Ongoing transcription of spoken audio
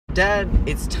Dad,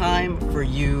 it's time for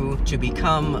you to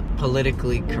become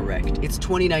politically correct. It's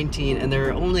 2019 and there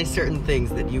are only certain things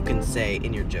that you can say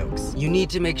in your jokes. You need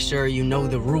to make sure you know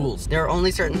the rules. There are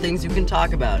only certain things you can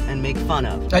talk about and make fun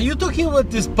of. Are you talking about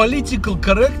this political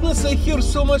correctness I hear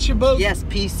so much about? Yes,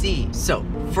 PC. So,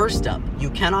 first up, you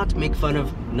cannot make fun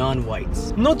of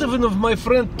non-whites. Not even of my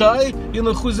friend Ty,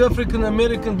 who's African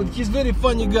American, but he's a very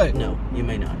funny guy. No, you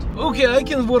may not. Okay, I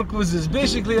can work with this.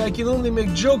 Basically, I can only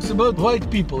make jokes about white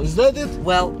people. Is that it?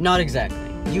 Well, not exactly.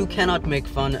 You cannot make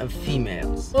fun of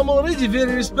females. I'm already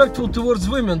very respectful towards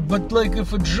women, but like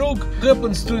if a joke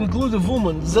happens to include a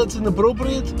woman, that's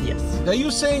inappropriate? Yes. Are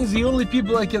you saying the only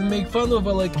people I can make fun of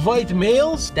are like white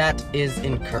males? That is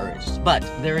encouraged. But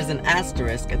there is an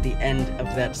asterisk at the end of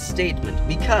that statement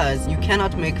because you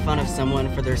cannot make fun of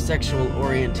someone for their sexual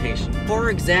orientation. For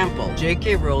example,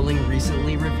 J.K. Rowling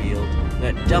recently revealed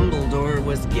that Dumbledore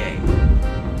was gay.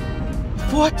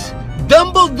 What?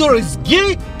 Дамблдор is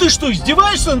gay? Ты что,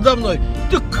 издеваешься надо мной?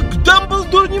 Так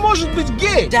Дамблдор не может быть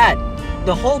gay! Dad,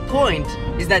 the whole point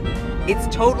is that it's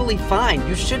totally fine.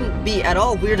 You shouldn't be at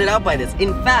all weirded out by this.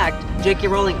 In fact, J.K.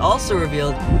 Rowling also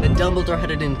revealed that Dumbledore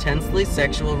had an intensely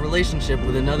sexual relationship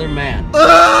with another man.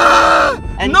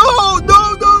 And No!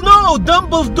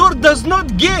 Dumbledore does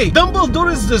not gay!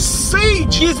 Dumbledore is the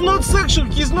sage! He's not sexual,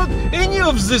 he's not any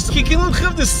of this. He cannot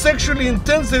have this sexually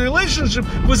intense relationship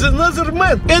with another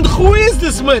man. And who is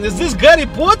this man? Is this Harry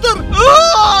Potter?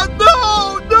 No!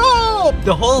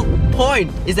 The whole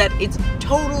point is that it's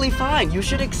totally fine. You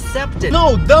should accept it.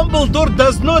 No, Dumbledore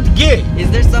does not gay. Is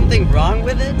there something wrong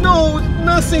with it? No,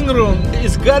 nothing wrong.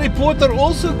 Is Harry Potter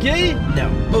also gay? No.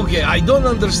 Okay, I don't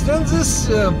understand this,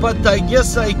 but I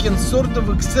guess I can sort of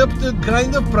accept it,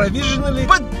 kind of, provisionally.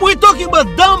 But we're talking about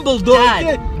Dumbledore,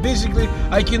 Dad. okay? Basically,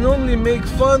 I can only make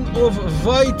fun of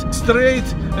white, straight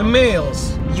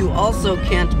males. You also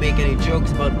can't make any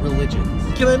jokes about religions.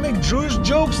 Can I make Jewish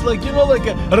jokes? Like, like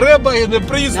a rabbi and a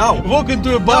priest walk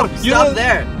into a bar? No, stop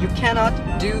there. You cannot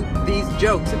do these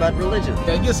jokes about religion.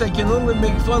 I guess I can only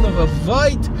make fun of a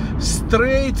white,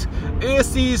 straight,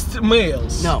 atheist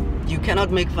males. No, you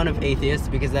cannot make fun of atheists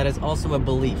because that is also a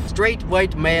belief. Straight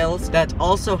white males that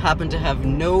also happen to have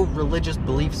no religious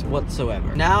beliefs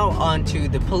whatsoever. Now on to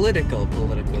the political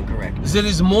correctness. There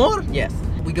is more? Yes.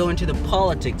 We go into the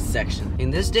politics section.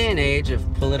 In this day and age of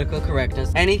political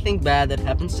correctness, anything bad that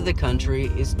happens to the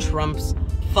country is Trump's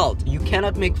fault. You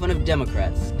cannot make fun of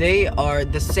Democrats. They are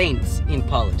the saints in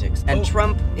politics, and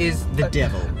Trump is the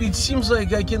devil. It seems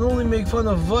like I can only make fun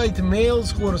of white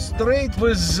males who are straight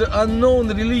with unknown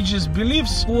religious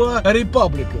beliefs who are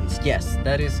Republicans. Yes,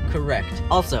 that is correct.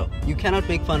 Also, you cannot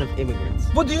make fun of immigrants.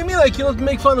 What do you mean I cannot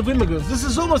make fun of immigrants? This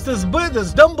is almost as bad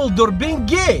as Dumbledore being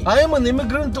gay. I am an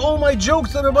immigrant, all my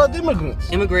jokes are about immigrants.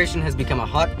 Immigration has become a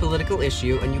hot political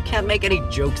issue, and you can't make any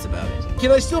jokes about it.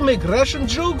 Can I still make Russian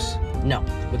jokes? No.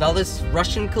 With all this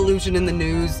Russian collusion in the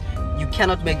news, you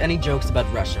cannot make any jokes about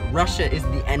Russia. Russia is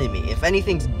the enemy. If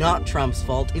anything's not Trump's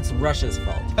fault, it's Russia's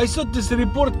fault. I thought this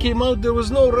report came out there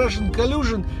was no Russian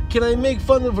collusion. Can I make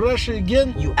fun of Russia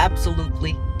again? You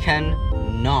absolutely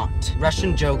cannot.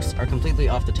 Russian jokes are completely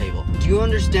off the table. Do you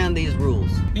understand these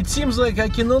rules? It seems like I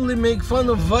can only make fun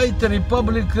of white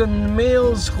Republican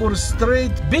males who are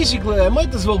straight. Basically, I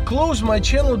might as well close my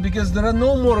channel because there are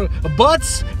no more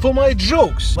buts for my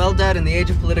jokes. Well, Dad, in the age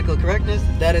of political correctness,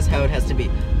 that is how it has to be.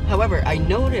 However, I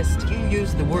noticed you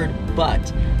used the word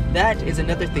butt. That is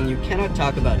another thing you cannot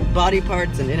talk about. Body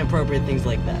parts and inappropriate things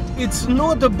like that. It's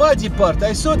not a body part.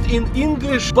 I thought in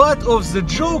English, butt of the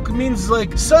joke means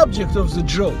like subject of the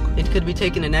joke. It could be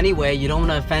taken in any way. You don't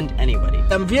want to offend anybody.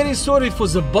 I'm very sorry for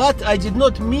the butt. I did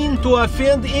not mean to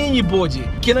offend anybody.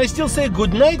 Can I still say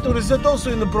good night or is that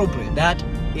also inappropriate? That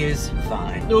is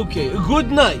fine. Okay,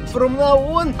 good night. From now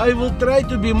on, I will try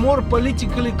to be more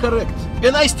politically correct.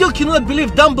 And I still cannot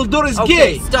believe Dumbledore is gay.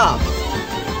 Okay, stop.